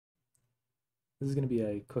This is going to be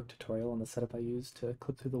a quick tutorial on the setup I used to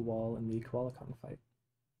clip through the wall in the Koala Kong fight.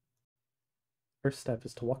 First step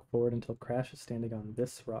is to walk forward until Crash is standing on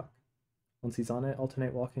this rock. Once he's on it,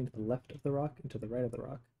 alternate walking to the left of the rock and to the right of the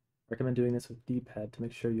rock. I recommend doing this with D-pad to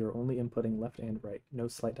make sure you're only inputting left and right, no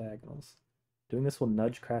slight diagonals. Doing this will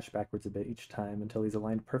nudge Crash backwards a bit each time until he's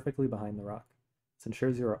aligned perfectly behind the rock. This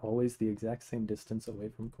ensures you are always the exact same distance away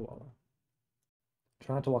from Koala.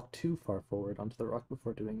 Try not to walk too far forward onto the rock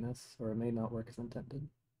before doing this, or it may not work as intended.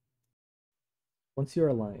 Once you are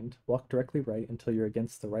aligned, walk directly right until you're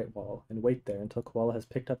against the right wall, and wait there until Koala has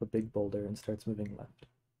picked up a big boulder and starts moving left.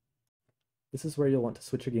 This is where you'll want to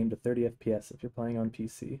switch your game to 30 FPS if you're playing on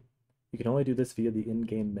PC. You can only do this via the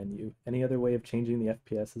in-game menu. Any other way of changing the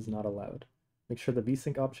FPS is not allowed. Make sure the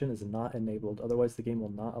VSync option is not enabled, otherwise the game will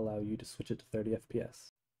not allow you to switch it to 30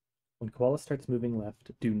 FPS. When Koala starts moving left,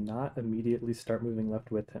 do not immediately start moving left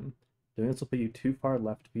with him. Doing this will put you too far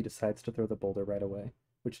left if he decides to throw the boulder right away,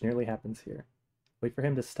 which nearly happens here. Wait for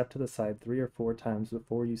him to step to the side 3 or 4 times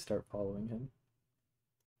before you start following him.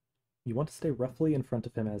 You want to stay roughly in front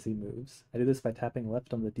of him as he moves. I do this by tapping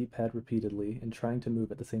left on the D-pad repeatedly and trying to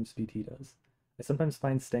move at the same speed he does. I sometimes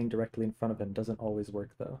find staying directly in front of him doesn't always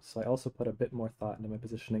work though, so I also put a bit more thought into my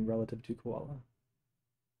positioning relative to Koala.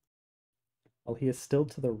 While he is still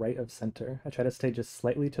to the right of center, I try to stay just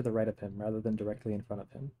slightly to the right of him rather than directly in front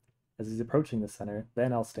of him. As he's approaching the center,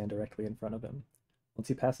 then I'll stand directly in front of him. Once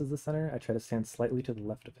he passes the center, I try to stand slightly to the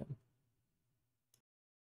left of him.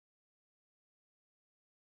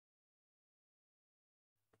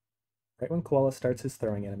 Right when Koala starts his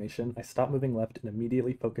throwing animation, I stop moving left and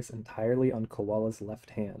immediately focus entirely on Koala's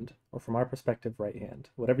left hand, or from our perspective, right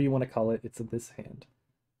hand. Whatever you want to call it, it's this hand.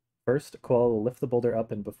 First, Koala will lift the boulder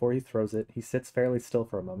up, and before he throws it, he sits fairly still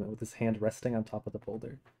for a moment with his hand resting on top of the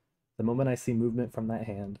boulder. The moment I see movement from that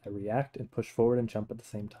hand, I react and push forward and jump at the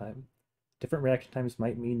same time. Different reaction times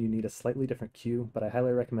might mean you need a slightly different cue, but I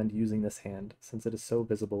highly recommend using this hand, since it is so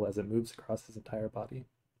visible as it moves across his entire body.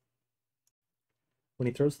 When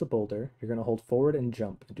he throws the boulder, you're going to hold forward and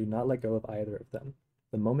jump, and do not let go of either of them.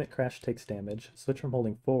 The moment Crash takes damage, switch from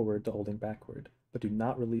holding forward to holding backward, but do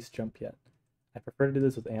not release jump yet. I prefer to do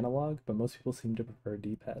this with analog, but most people seem to prefer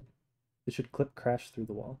D-pad. This should clip Crash through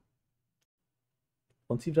the wall.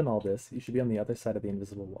 Once you've done all this, you should be on the other side of the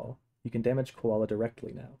invisible wall. You can damage Koala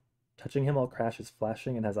directly now. Touching him while Crash is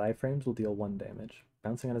flashing and has iframes will deal 1 damage.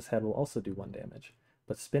 Bouncing on his head will also do 1 damage,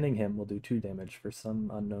 but spinning him will do 2 damage for some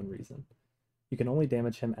unknown reason. You can only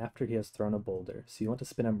damage him after he has thrown a boulder, so you want to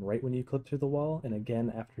spin him right when you clip through the wall, and again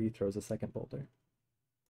after he throws a second boulder.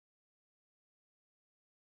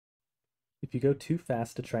 If you go too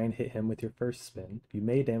fast to try and hit him with your first spin, you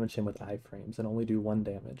may damage him with iframes and only do 1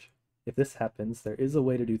 damage. If this happens, there is a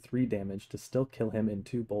way to do 3 damage to still kill him in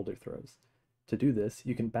 2 boulder throws. To do this,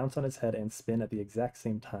 you can bounce on his head and spin at the exact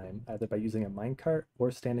same time, either by using a minecart or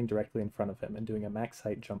standing directly in front of him and doing a max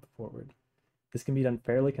height jump forward. This can be done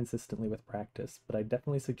fairly consistently with practice, but I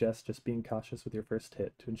definitely suggest just being cautious with your first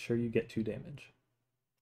hit to ensure you get 2 damage.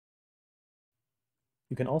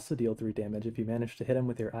 You can also deal 3 damage if you manage to hit him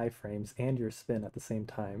with your iframes and your spin at the same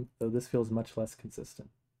time, though this feels much less consistent.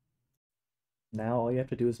 Now all you have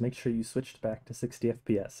to do is make sure you switched back to 60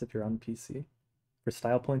 FPS if you're on PC. For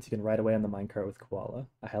style points, you can ride away on the minecart with Koala.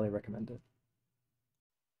 I highly recommend it.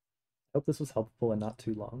 I hope this was helpful and not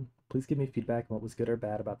too long. Please give me feedback on what was good or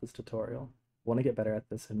bad about this tutorial. I want to get better at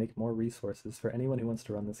this and make more resources for anyone who wants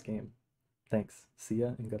to run this game. Thanks, see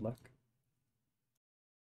ya, and good luck.